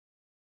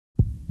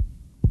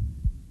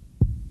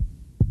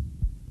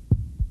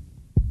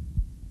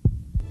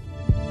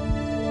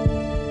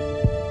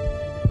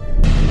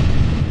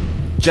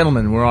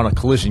Gentlemen, we're on a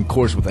collision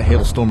course with a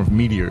hailstorm of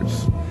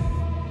meteors.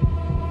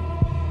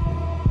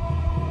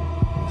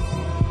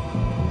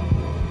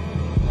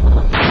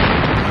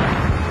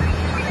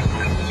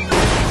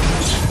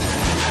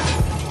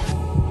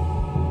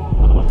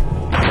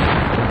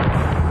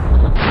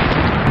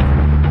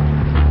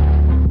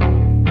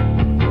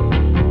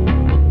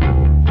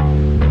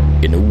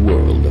 In a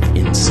world of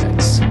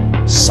insects,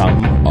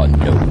 some are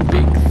no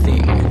big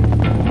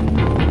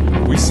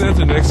thing. We sent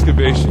an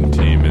excavation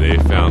team and they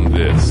found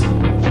this.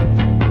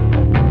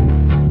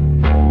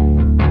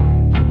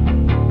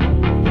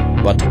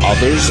 But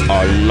others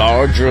are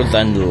larger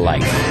than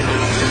life.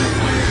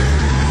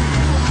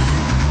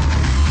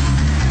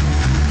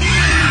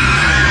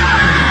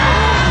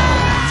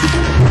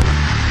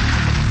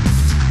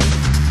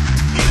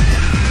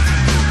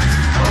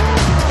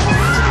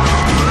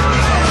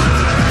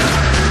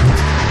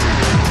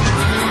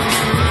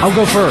 I'll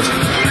go first.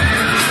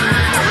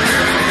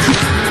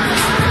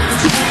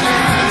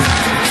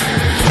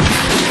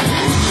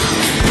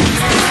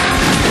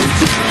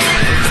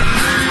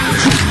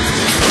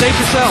 Save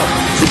yourself.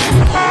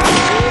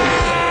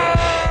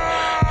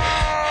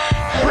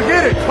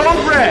 Forget it,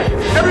 code red.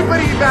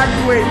 Everybody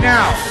evacuate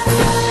now.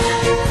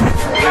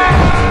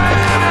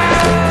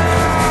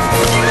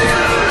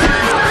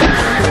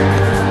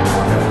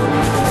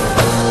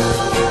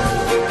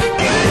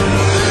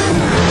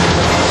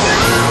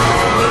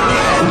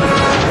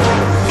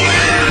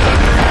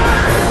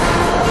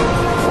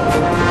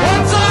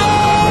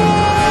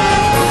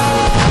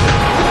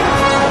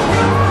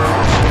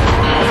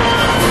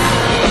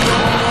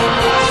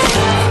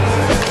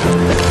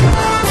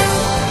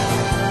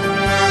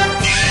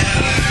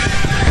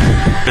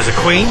 There's a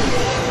queen?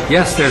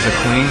 Yes, there's a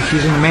queen.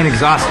 She's in the main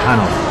exhaust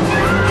tunnel.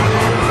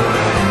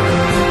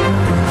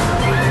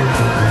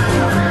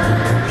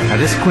 Now,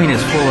 this queen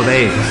is full of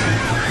eggs.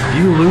 If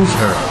you lose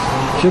her,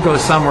 she'll go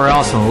somewhere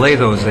else and lay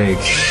those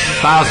eggs.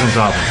 Thousands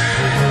of them.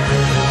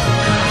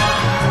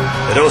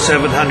 At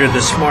 0700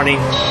 this morning,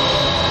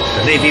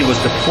 the Navy was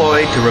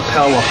deployed to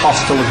repel a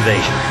hostile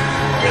invasion.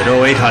 At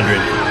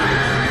 0800,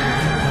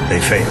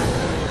 they failed.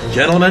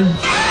 Gentlemen,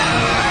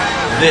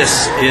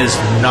 this is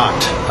not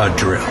a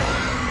drill.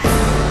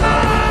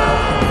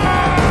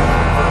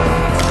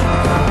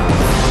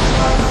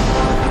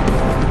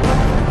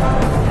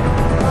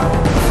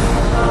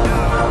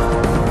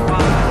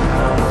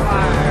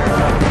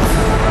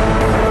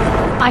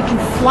 I can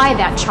fly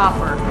that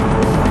chopper.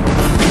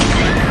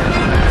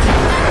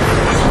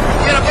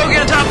 Get a bogey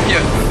on top of you!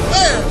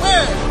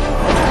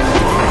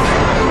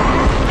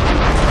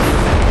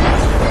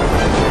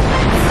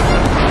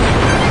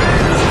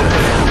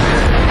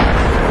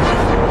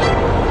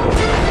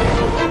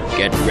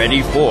 Get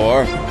ready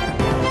for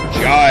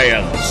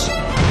giants.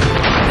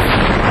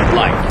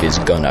 Life is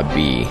gonna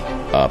be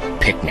a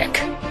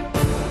picnic.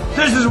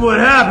 This is what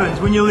happens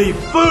when you leave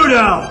food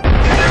out.